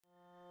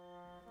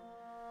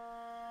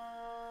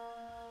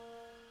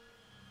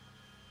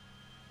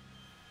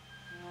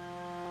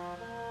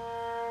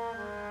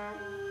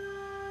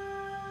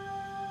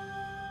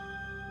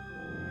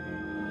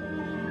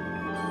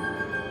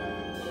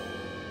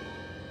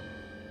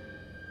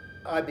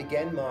I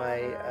began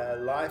my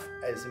life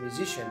as a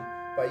musician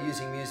by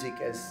using music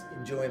as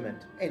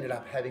enjoyment. Ended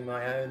up having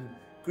my own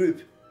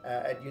group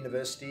at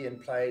university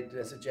and played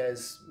as a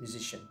jazz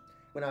musician.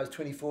 When I was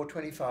 24,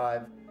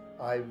 25,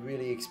 I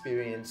really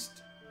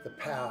experienced the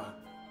power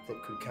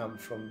that could come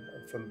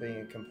from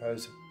being a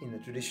composer in the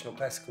traditional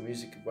classical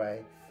music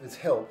way, with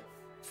help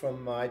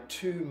from my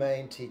two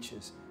main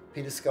teachers,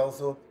 Peter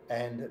Sculthorpe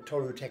and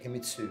Toru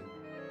Takemitsu.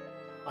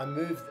 I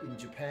moved in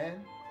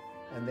Japan,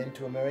 and then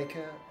to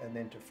America, and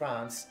then to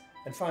France,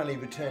 and finally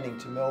returning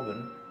to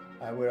Melbourne,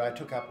 where I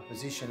took up a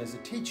position as a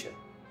teacher.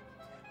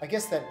 I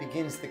guess that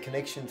begins the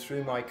connection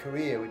through my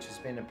career, which has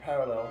been a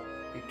parallel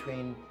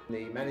between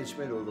the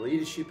management or the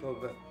leadership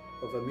of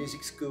a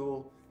music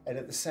school, and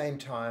at the same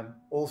time,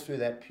 all through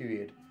that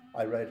period,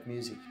 I wrote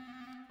music.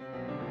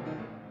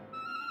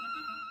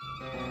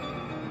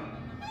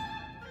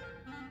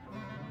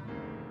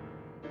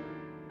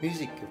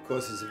 Music, of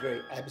course, is a very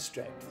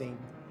abstract thing.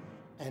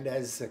 And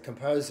as a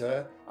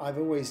composer, I've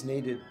always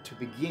needed to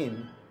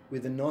begin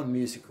with a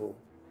non-musical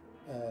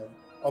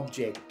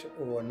object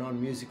or a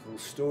non-musical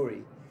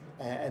story.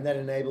 And that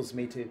enables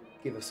me to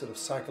give a sort of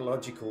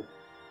psychological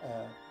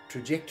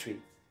trajectory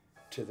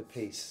to the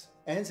piece.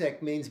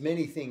 Anzac means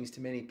many things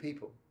to many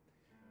people.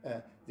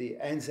 The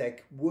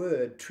Anzac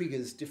word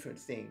triggers different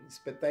things,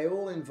 but they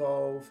all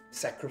involve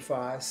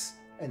sacrifice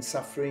and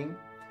suffering.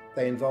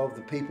 They involve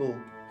the people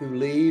who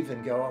leave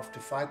and go off to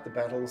fight the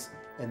battles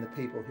and the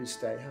people who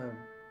stay home.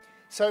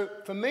 So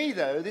for me,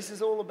 though, this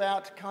is all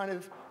about kind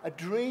of a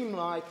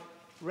dreamlike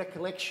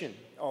recollection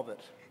of it.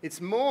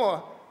 It's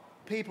more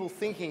people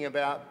thinking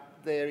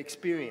about their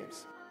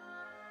experience.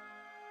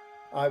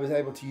 I was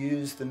able to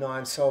use the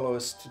 9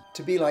 soloists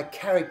to be like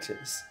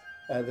characters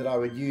that I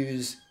would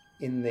use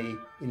in the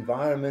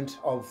environment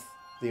of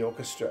the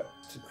orchestra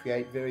to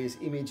create various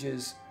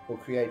images or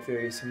create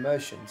various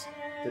emotions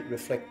that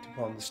reflect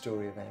upon the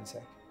story of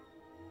Anzac.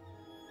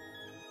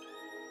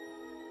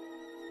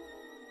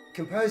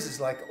 Composers,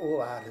 like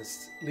all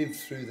artists, live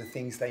through the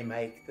things they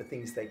make, the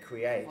things they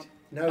create.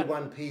 No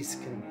one piece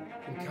can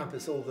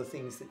encompass all the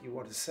things that you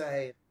want to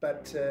say,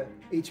 but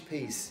each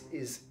piece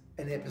is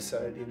an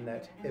episode in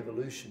that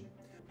evolution.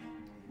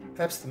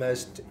 Perhaps the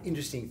most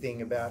interesting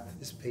thing about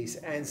this piece,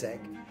 Anzac,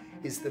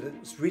 is that it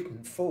was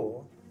written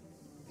for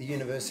the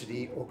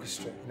University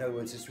Orchestra. In other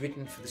words, it's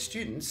written for the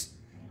students,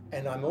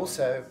 and I'm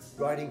also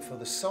writing for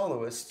the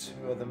soloists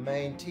who are the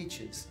main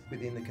teachers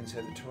within the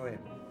conservatorium.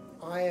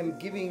 I am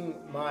giving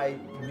my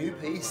new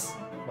piece,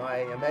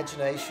 my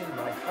imagination,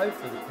 my hope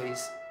for the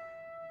piece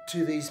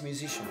to these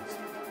musicians.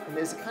 And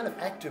there's a kind of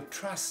act of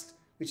trust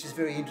which is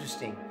very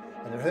interesting.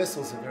 And the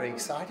rehearsals are very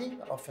exciting,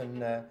 often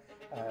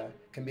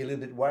can be a little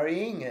bit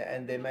worrying,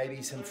 and there may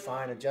be some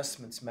fine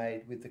adjustments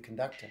made with the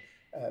conductor,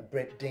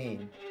 Brett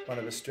Dean, one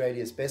of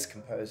Australia's best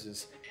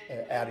composers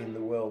out in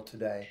the world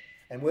today.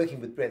 And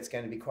working with Brett's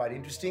going to be quite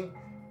interesting,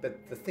 but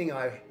the thing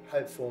I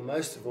hope for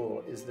most of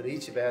all is that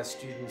each of our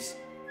students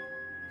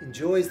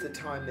enjoys the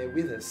time they're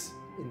with us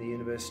in the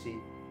university,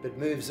 but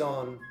moves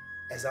on,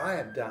 as I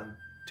have done,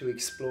 to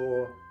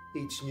explore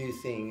each new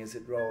thing as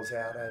it rolls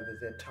out over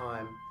their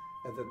time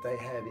that they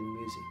have in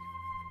music.